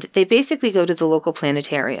 and they basically go to the local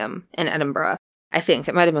planetarium in Edinburgh. I think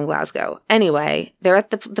it might have been Glasgow. Anyway, they're at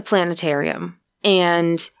the planetarium,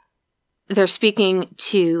 and they're speaking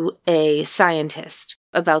to a scientist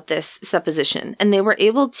about this supposition, and they were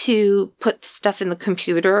able to put stuff in the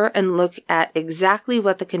computer and look at exactly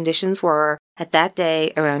what the conditions were at that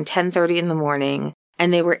day around 10:30 in the morning,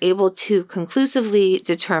 and they were able to conclusively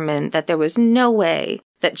determine that there was no way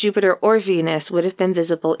that Jupiter or Venus would have been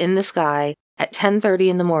visible in the sky at 10:30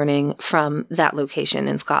 in the morning from that location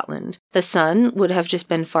in Scotland. The sun would have just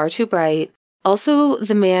been far too bright, Also,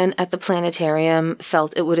 the man at the planetarium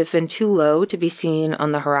felt it would have been too low to be seen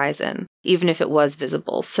on the horizon, even if it was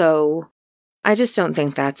visible. So I just don't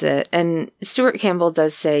think that's it. And Stuart Campbell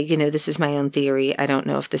does say, this is my own theory. I don't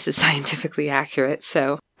know if this is scientifically accurate,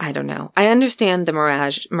 so I don't know. I understand the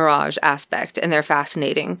mirage aspect, and they're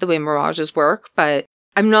fascinating, the way mirages work, but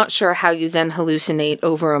I'm not sure how you then hallucinate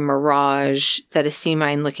over a mirage that a sea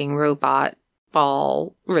mine-looking robot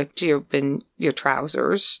ball ripped you in your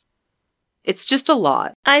trousers. It's just a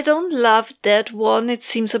lot. I don't love that one. It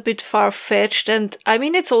seems a bit far-fetched, and I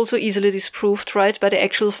mean, it's also easily disproved, right, by the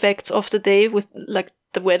actual facts of the day with, like,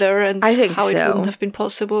 the weather and how it wouldn't have been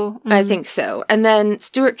possible. I think so. And then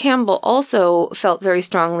Stuart Campbell also felt very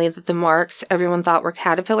strongly that the marks everyone thought were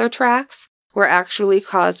caterpillar tracks were actually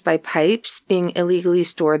caused by pipes being illegally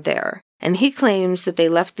stored there. And he claims that they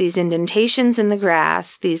left these indentations in the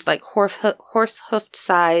grass, these, like,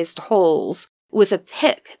 horse-hoofed-sized holes, with a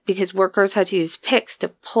pick, because workers had to use picks to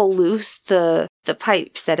pull loose the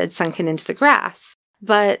pipes that had sunken into the grass.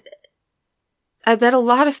 But I bet a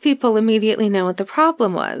lot of people immediately know what the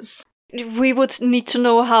problem was. We would need to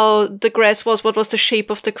know how the grass was. What was the shape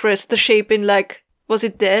of the grass? The shape in, like, was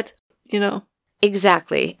it dead?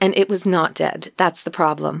 Exactly, and it was not dead. That's the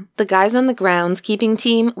problem. The guys on the groundskeeping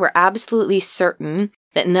team were absolutely certain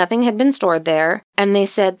that nothing had been stored there, and they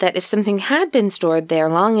said that if something had been stored there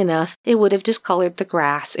long enough, it would have discolored the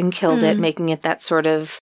grass and killed it, making it that sort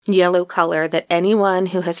of yellow color that anyone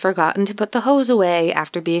who has forgotten to put the hose away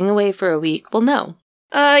after being away for a week will know.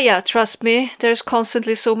 Yeah, trust me, there's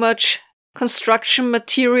constantly so much construction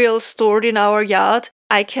material stored in our yard.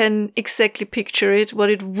 I can exactly picture it, what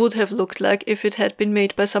it would have looked like if it had been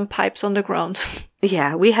made by some pipes on the ground.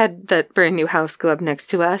 Yeah, we had that brand new house go up next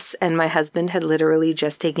to us, and my husband had literally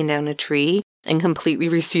just taken down a tree and completely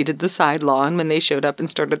reseeded the side lawn when they showed up and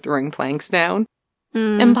started throwing planks down.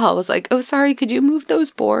 And Paul was like, "Oh, sorry, could you move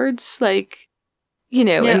those boards?" Like,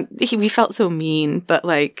 and we felt so mean, but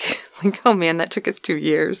like, oh man, that took us 2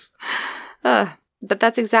 years. But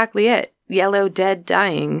that's exactly it. Yellow, dead,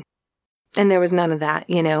 dying. And there was none of that,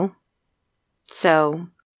 So,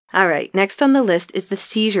 all right, next on the list is the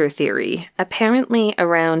seizure theory. Apparently,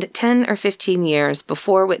 around 10 or 15 years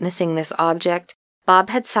before witnessing this object, Bob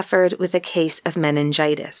had suffered with a case of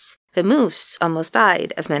meningitis. The moose almost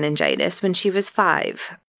died of meningitis when she was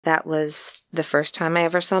 5. That was the first time I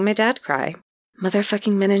ever saw my dad cry.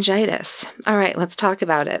 Motherfucking meningitis. All right, let's talk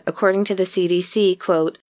about it. According to the CDC,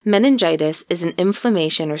 quote, meningitis is an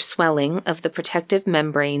inflammation or swelling of the protective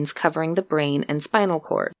membranes covering the brain and spinal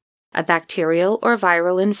cord. A bacterial or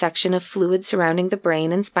viral infection of fluid surrounding the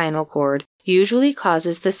brain and spinal cord usually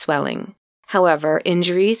causes the swelling. However,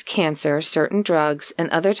 injuries, cancer, certain drugs, and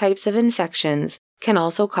other types of infections can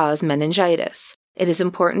also cause meningitis. It is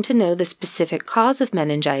important to know the specific cause of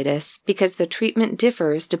meningitis because the treatment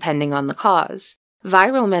differs depending on the cause.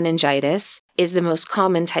 Viral meningitis is the most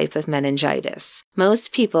common type of meningitis.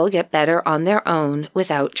 Most people get better on their own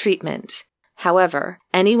without treatment. However,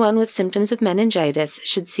 anyone with symptoms of meningitis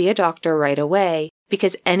should see a doctor right away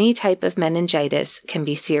because any type of meningitis can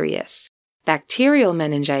be serious. Bacterial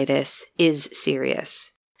meningitis is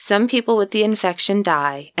serious. Some people with the infection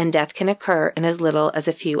die, and death can occur in as little as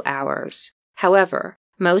a few hours. However,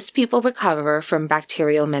 most people recover from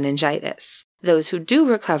bacterial meningitis. Those who do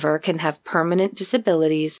recover can have permanent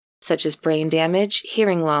disabilities such as brain damage,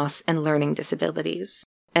 hearing loss, and learning disabilities.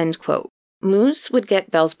 End quote. Moose would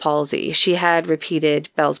get Bell's palsy. She had repeated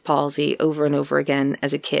Bell's palsy over and over again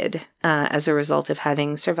as a kid as a result of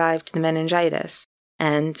having survived the meningitis.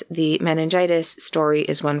 And the meningitis story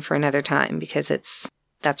is one for another time because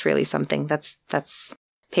that's really something. That's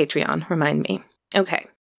Patreon, remind me. Okay,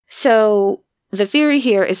 so the theory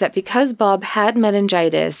here is that because Bob had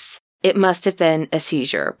meningitis, it must have been a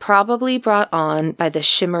seizure, probably brought on by the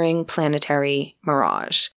shimmering planetary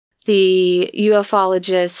mirage. The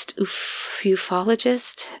ufologist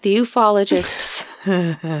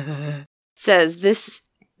says this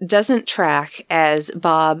doesn't track as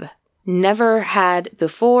Bob never had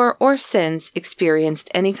before or since experienced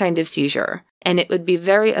any kind of seizure, and it would be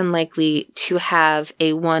very unlikely to have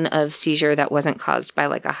a one-of seizure that wasn't caused by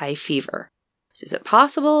like a high fever. So is it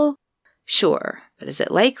possible? Sure. But is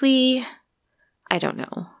it likely? I don't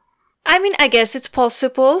know. I mean, I guess it's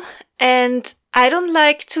possible, and I don't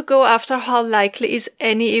like to go after how likely is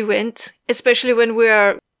any event, especially when we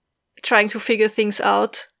are trying to figure things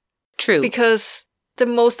out. True. Because the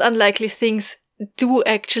most unlikely things do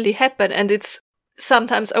actually happen, and it's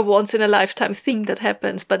sometimes a once-in-a-lifetime thing that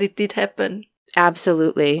happens, but it did happen.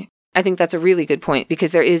 Absolutely. I think that's a really good point,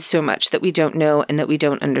 because there is so much that we don't know and that we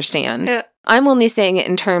don't understand. Yeah. I'm only saying it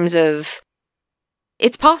in terms of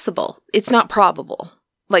it's possible. It's not probable.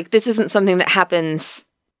 Like, this isn't something that happens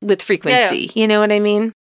with frequency. Yeah. You know what I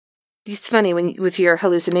mean? It's funny, with your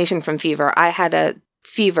hallucination from fever, I had a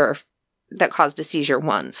fever that caused a seizure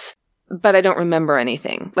once, but I don't remember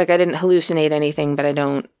anything. Like, I didn't hallucinate anything, but I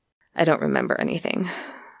don't remember anything.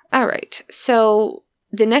 All right. So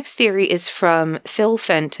the next theory is from Phil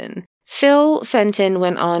Fenton. Phil Fenton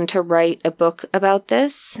went on to write a book about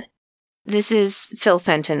this. This is Phil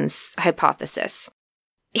Fenton's hypothesis.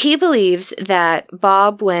 He believes that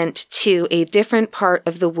Bob went to a different part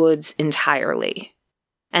of the woods entirely.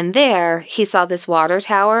 And there, he saw this water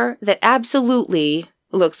tower that absolutely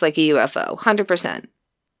looks like a UFO, 100%.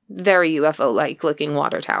 Very UFO-like looking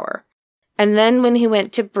water tower. And then when he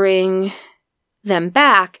went to bring them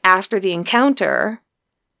back after the encounter,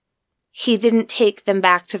 he didn't take them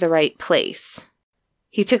back to the right place.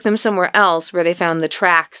 He took them somewhere else where they found the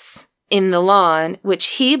tracks in the lawn, which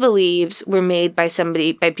he believes were made by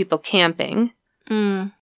people camping.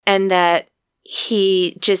 And that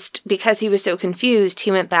he just, because he was so confused,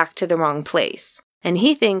 he went back to the wrong place. And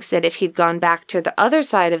he thinks that if he'd gone back to the other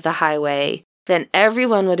side of the highway, then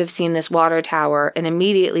everyone would have seen this water tower and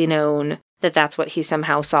immediately known that that's what he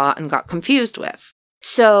somehow saw and got confused with.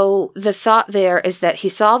 So the thought there is that he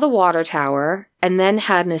saw the water tower and then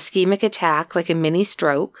had an ischemic attack, like a mini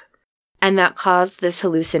stroke, and that caused this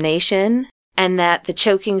hallucination, and that the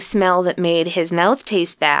choking smell that made his mouth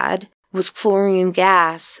taste bad was chlorine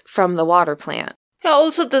gas from the water plant. Yeah,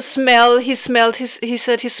 also the smell, he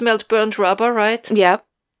said he smelled burnt rubber, right? Yep.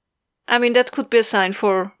 I mean, that could be a sign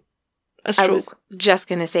for a stroke. I was just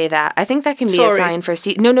going to say that. I think that can be a sign for...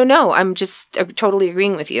 No. I'm just totally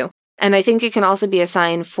agreeing with you. And I think it can also be a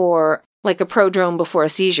sign for, like, a prodrome before a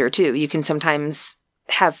seizure, too. You can sometimes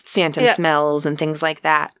have phantom smells and things like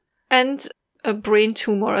that. And a brain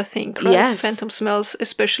tumor, I think, right? Yes. Phantom smells,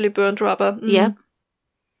 especially burnt rubber. Yep.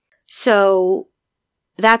 So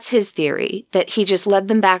that's his theory, that he just led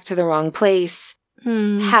them back to the wrong place,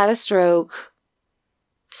 had a stroke.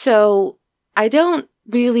 So I don't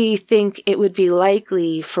really think it would be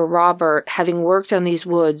likely for Robert, having worked on these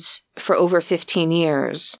woods for over 15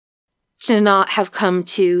 years, to not have come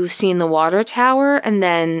to seen the water tower and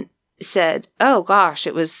then said, oh gosh,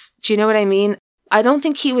 it was, do you know what I mean? I don't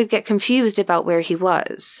think he would get confused about where he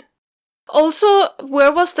was. Also,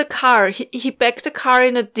 where was the car? He backed the car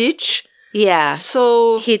in a ditch? Yeah.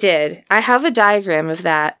 So he did. I have a diagram of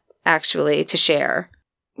that, actually, to share.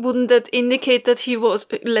 Wouldn't that indicate that he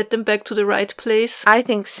led them back to the right place? I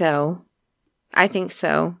think so.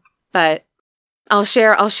 But I'll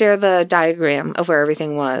share the diagram of where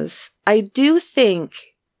everything was. I do think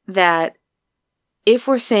that if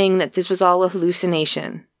we're saying that this was all a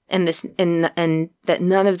hallucination and that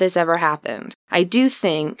none of this ever happened, I do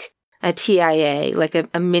think a TIA, like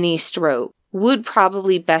a mini stroke, would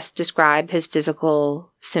probably best describe his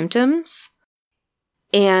physical symptoms.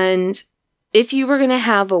 And if you were going to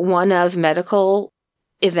have a one-of medical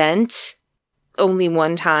event only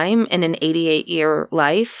one time in an 88-year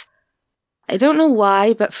life, I don't know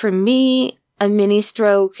why, but for me, a mini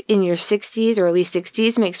stroke in your 60s, early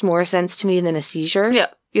 60s, makes more sense to me than a seizure. Yeah.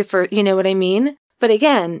 You know what I mean? But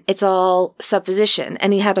again, it's all supposition.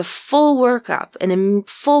 And he had a full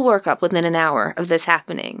workup within an hour of this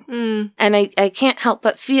happening. And I can't help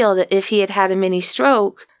but feel that if he had had a mini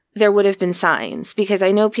stroke, there would have been signs, because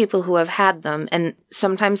I know people who have had them, and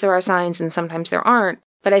sometimes there are signs and sometimes there aren't.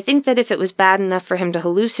 But I think that if it was bad enough for him to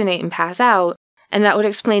hallucinate and pass out, and that would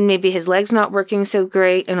explain maybe his legs not working so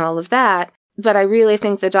great and all of that, but I really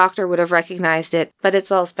think the doctor would have recognized it, but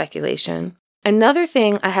it's all speculation. Another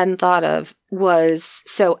thing I hadn't thought of was,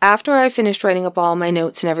 so after I finished writing up all my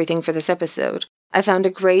notes and everything for this episode, I found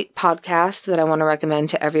a great podcast that I want to recommend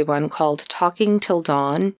to everyone called Talking Till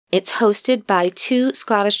Dawn. It's hosted by two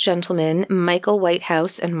Scottish gentlemen, Michael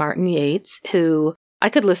Whitehouse and Martin Yates, who I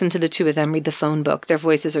could listen to the two of them read the phone book. Their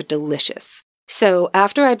voices are delicious. So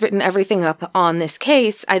after I'd written everything up on this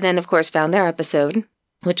case, I then, of course, found their episode,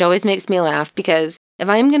 which always makes me laugh because if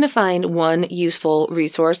I'm going to find one useful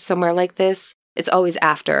resource somewhere like this, it's always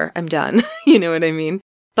after I'm done. You know what I mean?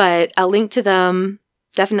 But I'll link to them.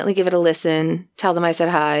 Definitely give it a listen. Tell them I said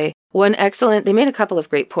hi. They made a couple of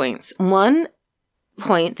great points. One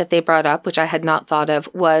point that they brought up, which I had not thought of,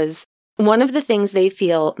 was one of the things they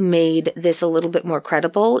feel made this a little bit more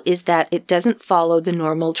credible is that it doesn't follow the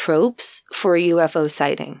normal tropes for a UFO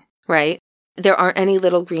sighting, right? There aren't any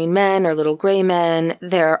little green men or little gray men.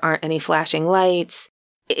 There aren't any flashing lights.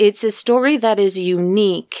 It's a story that is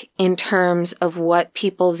unique in terms of what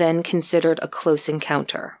people then considered a close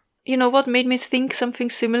encounter. You know what made me think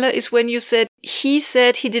something similar is when you said he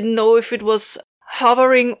didn't know if it was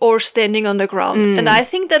hovering or standing on the ground. And I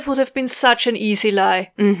think that would have been such an easy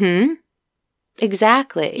lie. Mm-hmm.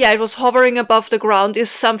 Exactly. Yeah, it was hovering above the ground is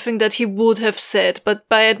something that he would have said. But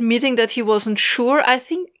by admitting that he wasn't sure,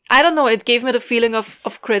 I don't know, it gave me the feeling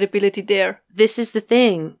of credibility there. This is the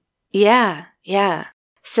thing. Yeah.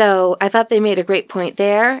 So I thought they made a great point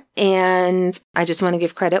there, and I just want to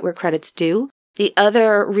give credit where credit's due. The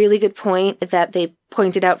other really good point that they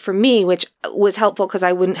pointed out for me, which was helpful because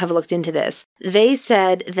I wouldn't have looked into this, they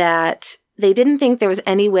said that they didn't think there was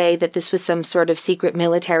any way that this was some sort of secret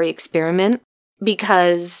military experiment,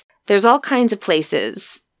 because there's all kinds of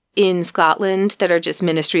places in Scotland that are just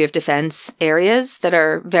Ministry of Defence areas that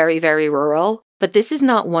are very, very rural. But this is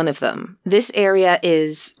not one of them. This area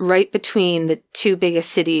is right between the two biggest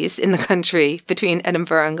cities in the country, between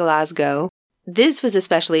Edinburgh and Glasgow. This was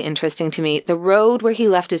especially interesting to me. The road where he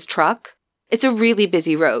left his truck, it's a really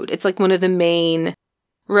busy road. It's like one of the main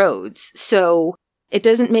roads. So it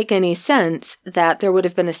doesn't make any sense that there would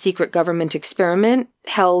have been a secret government experiment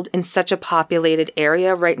held in such a populated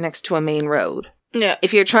area right next to a main road. Yeah.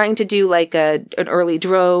 If you're trying to do like an early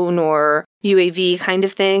drone or UAV kind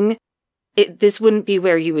of thing, this wouldn't be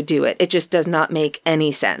where you would do it. It just does not make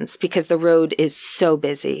any sense because the road is so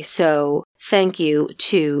busy. So thank you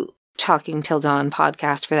to Talking Till Dawn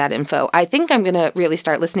podcast for that info. I think I'm going to really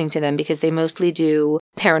start listening to them because they mostly do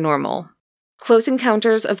paranormal. Close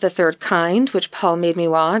Encounters of the Third Kind, which Paul made me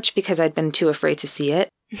watch because I'd been too afraid to see it.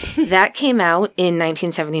 That came out in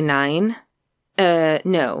 1979.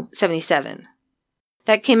 No, 77.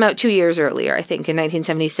 That came out 2 years earlier, I think, in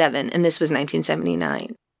 1977, and this was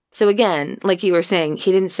 1979. So again, like you were saying,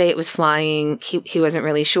 he didn't say it was flying, he wasn't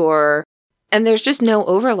really sure, and there's just no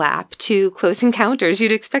overlap to Close Encounters.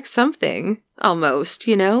 You'd expect something, almost,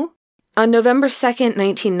 you know? On November 2nd,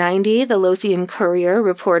 1990, the Lothian Courier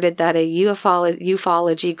reported that a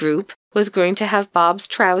ufology group was going to have Bob's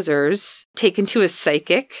trousers taken to a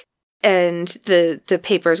psychic, and the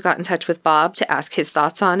papers got in touch with Bob to ask his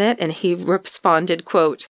thoughts on it, and he responded,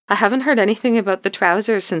 quote, "I haven't heard anything about the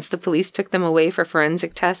trousers since the police took them away for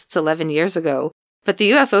forensic tests 11 years ago, but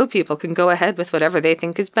the UFO people can go ahead with whatever they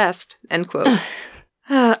think is best," end quote.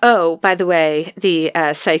 Oh, by the way, the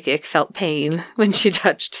psychic felt pain when she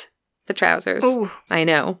touched the trousers. Ooh. I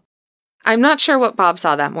know. I'm not sure what Bob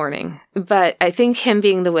saw that morning, but I think him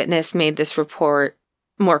being the witness made this report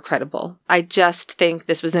more credible. I just think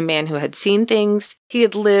this was a man who had seen things. He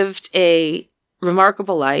had lived a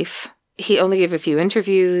remarkable life. He only gave a few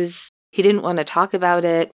interviews. He didn't want to talk about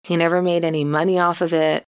it. He never made any money off of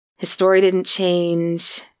it. His story didn't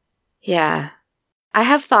change. Yeah. I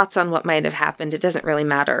have thoughts on what might have happened. It doesn't really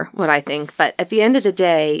matter what I think. But at the end of the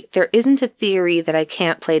day, there isn't a theory that I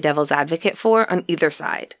can't play devil's advocate for on either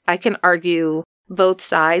side. I can argue both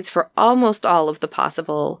sides for almost all of the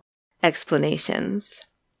possible explanations.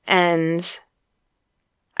 And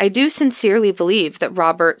I do sincerely believe that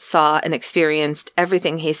Robert saw and experienced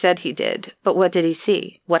everything he said he did. But what did he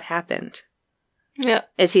see? What happened? Yeah.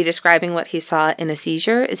 Is he describing what he saw in a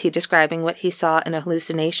seizure? Is he describing what he saw in a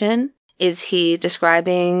hallucination? Is he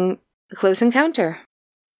describing a close encounter?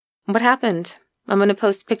 What happened? I'm going to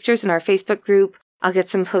post pictures in our Facebook group. I'll get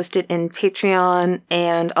some posted in Patreon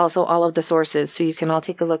and also all of the sources so you can all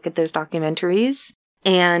take a look at those documentaries.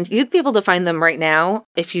 And you'd be able to find them right now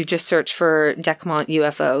if you just search for Dechmont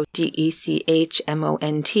UFO,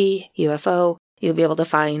 Dechmont UFO. You'll be able to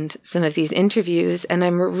find some of these interviews, and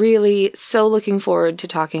I'm really so looking forward to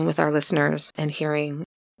talking with our listeners and hearing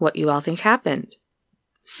what you all think happened.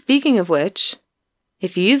 Speaking of which,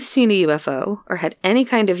 if you've seen a UFO or had any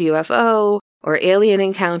kind of UFO or alien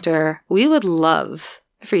encounter, we would love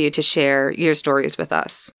for you to share your stories with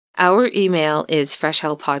us. Our email is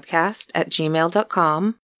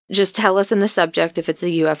freshhellpodcast@gmail.com. Just tell us in the subject if it's a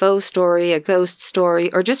UFO story, a ghost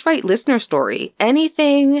story, or just write listener story.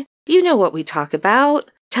 Anything. You know what we talk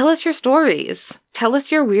about. Tell us your stories. Tell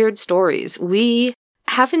us your weird stories. We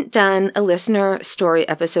haven't done a listener story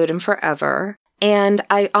episode in forever. And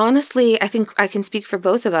I think I can speak for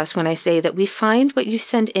both of us when I say that we find what you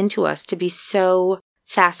send into us to be so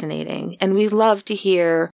fascinating. And we love to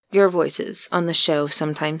hear your voices on the show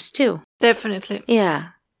sometimes too. Definitely. Yeah.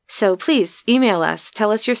 So please email us.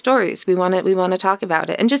 Tell us your stories. We want to talk about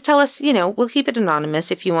it. And just tell us, we'll keep it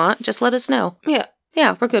anonymous if you want. Just let us know. Yeah.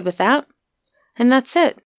 Yeah, we're good with that. And that's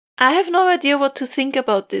it. I have no idea what to think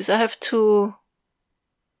about this. I have to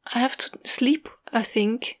sleep, I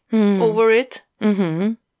think, over it.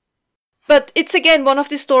 Mm-hmm. But it's again one of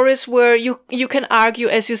the stories where you can argue,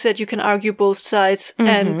 as you said, you can argue both sides,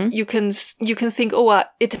 and you can think,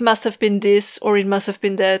 it must have been this or it must have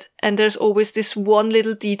been that, and there's always this one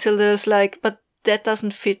little detail that is like, but that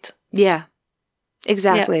doesn't fit. Yeah,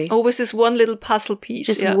 Exactly. Yeah, always this one little puzzle piece.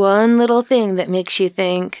 Just one little thing that makes you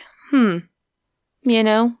think, you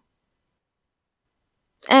know?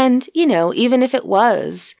 And, even if it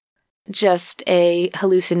was just a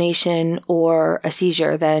hallucination or a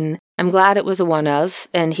seizure, then I'm glad it was a one-of,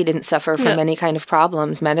 and he didn't suffer from any kind of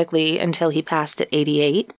problems medically until he passed at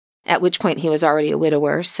 88, at which point he was already a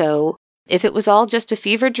widower. So if it was all just a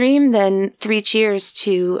fever dream, then 3 cheers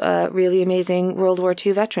to a really amazing World War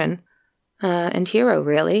II veteran and hero,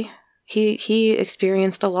 really. He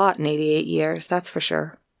experienced a lot in 88 years, that's for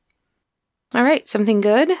sure. All right, something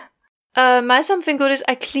good? My something good is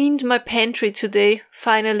I cleaned my pantry today,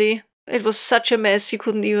 finally. It was such a mess, you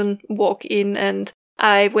couldn't even walk in, and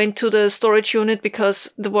I went to the storage unit because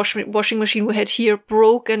the washing machine we had here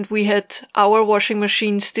broke, and we had our washing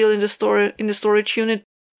machine still in the storage unit.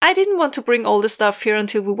 I didn't want to bring all the stuff here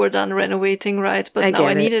until we were done renovating, right? But now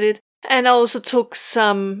I needed it. And I also took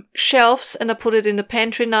some shelves and I put it in the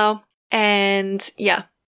pantry now. And yeah,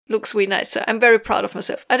 looks way nicer. I'm very proud of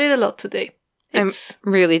myself. I did a lot today. I'm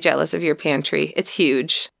really jealous of your pantry. It's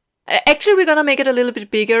huge. Actually, we're going to make it a little bit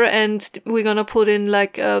bigger, and we're going to put in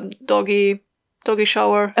like a doggy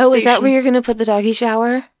shower Oh, station. Is that where you're going to put the doggy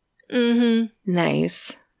shower? Mm-hmm.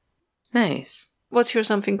 Nice. What's your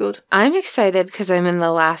something good? I'm excited because I'm in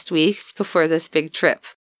the last weeks before this big trip.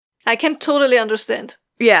 I can totally understand.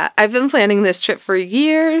 Yeah, I've been planning this trip for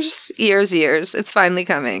years. It's finally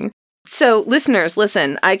coming. So, listeners,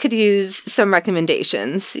 listen, I could use some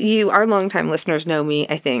recommendations. You, our longtime listeners, know me,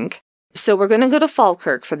 I think. So we're going to go to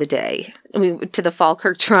Falkirk for the day, to the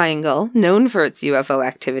Falkirk Triangle, known for its UFO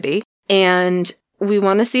activity. And we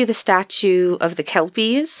want to see the statue of the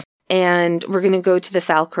Kelpies. And we're going to go to the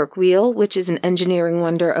Falkirk Wheel, which is an engineering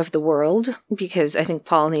wonder of the world, because I think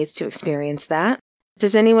Paul needs to experience that.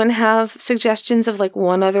 Does anyone have suggestions of like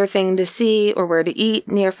one other thing to see or where to eat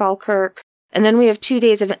near Falkirk? And then we have 2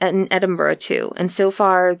 days in Edinburgh, too. And so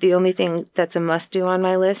far, the only thing that's a must-do on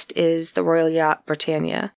my list is the Royal Yacht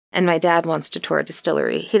Britannia. And my dad wants to tour a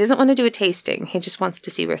distillery. He doesn't want to do a tasting. He just wants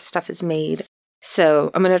to see where stuff is made.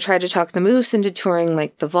 So I'm going to try to talk the Moose into touring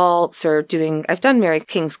like the vaults or I've done Mary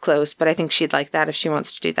King's Close, but I think she'd like that if she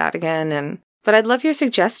wants to do that again. But I'd love your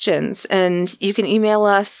suggestions. And you can email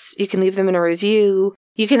us. You can leave them in a review.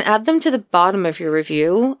 You can add them to the bottom of your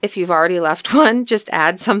review. If you've already left one, just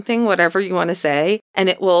add something, whatever you want to say, and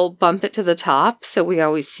it will bump it to the top so we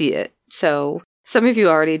always see it. So some of you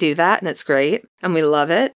already do that, and it's great, and we love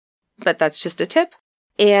it, but that's just a tip.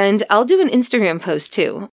 And I'll do an Instagram post,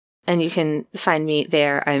 too, and you can find me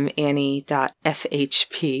there. I'm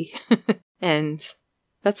Annie.fhp. And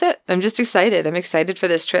that's it. I'm just excited. I'm excited for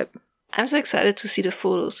this trip. I'm so excited to see the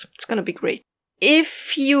photos. It's going to be great.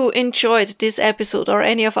 If you enjoyed this episode or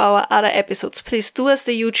any of our other episodes, please do us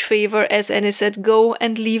the huge favor, as Annie said, go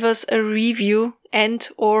and leave us a review and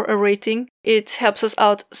or a rating. It helps us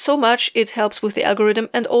out so much. It helps with the algorithm,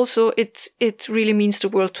 and also it really means the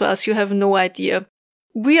world to us. You have no idea.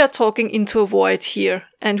 We are talking into a void here,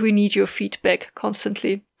 and we need your feedback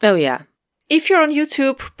constantly. Oh, yeah. If you're on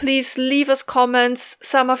YouTube, please leave us comments.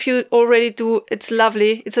 Some of you already do. It's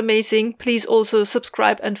lovely. It's amazing. Please also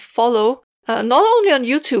subscribe and follow. Not only on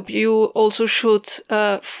YouTube, you also should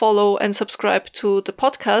follow and subscribe to the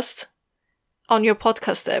podcast on your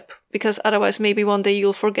podcast app, because otherwise maybe one day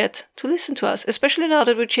you'll forget to listen to us, especially now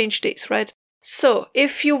that we changed days, right? So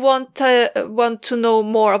if you want to know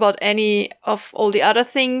more about any of all the other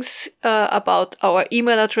things, about our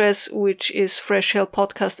email address, which is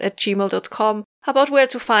freshhellpodcast@gmail.com, about where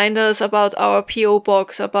to find us, about our PO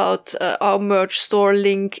box, about our merch store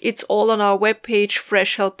link, it's all on our webpage,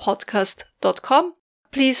 freshhellpodcast.com.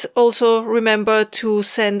 Please also remember to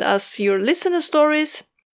send us your listener stories.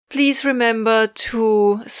 Please remember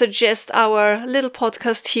to suggest our little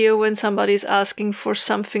podcast here when somebody's asking for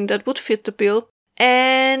something that would fit the bill.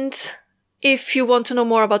 And if you want to know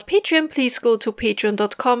more about Patreon, please go to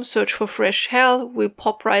patreon.com, search for Fresh Hell. We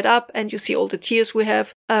pop right up and you see all the tiers we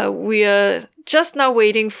have. We are just now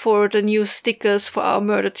waiting for the new stickers for our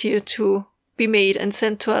murder tier to be made and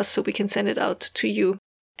sent to us so we can send it out to you.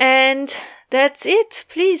 And that's it.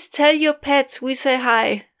 Please tell your pets we say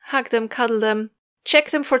hi. Hug them, cuddle them.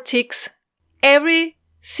 Check them for ticks. Every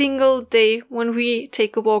single day when we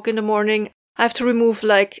take a walk in the morning, I have to remove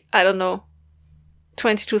 20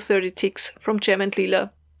 to 30 ticks from Gem and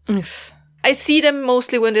Leela. Oof. I see them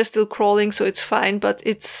mostly when they're still crawling, so it's fine, but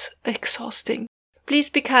it's exhausting.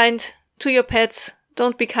 Please be kind to your pets.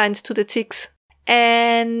 Don't be kind to the ticks.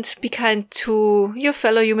 And be kind to your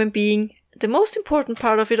fellow human being. The most important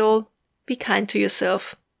part of it all, be kind to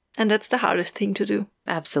yourself. And that's the hardest thing to do.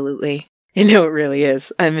 Absolutely. I know it really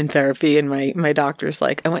is. I'm in therapy and my doctor's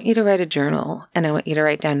like, I want you to write a journal and I want you to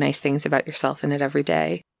write down nice things about yourself in it every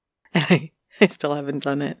day. And I still haven't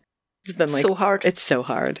done it. It's been like so hard. It's so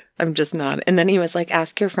hard. I'm just not. And then he was like,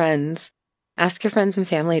 ask your friends and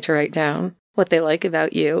family to write down what they like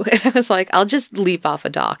about you. And I was like, I'll just leap off a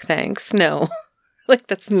dock, thanks. No. Like,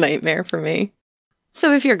 that's a nightmare for me.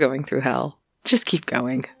 So if you're going through hell, just keep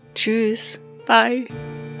going. Tschüss. Bye.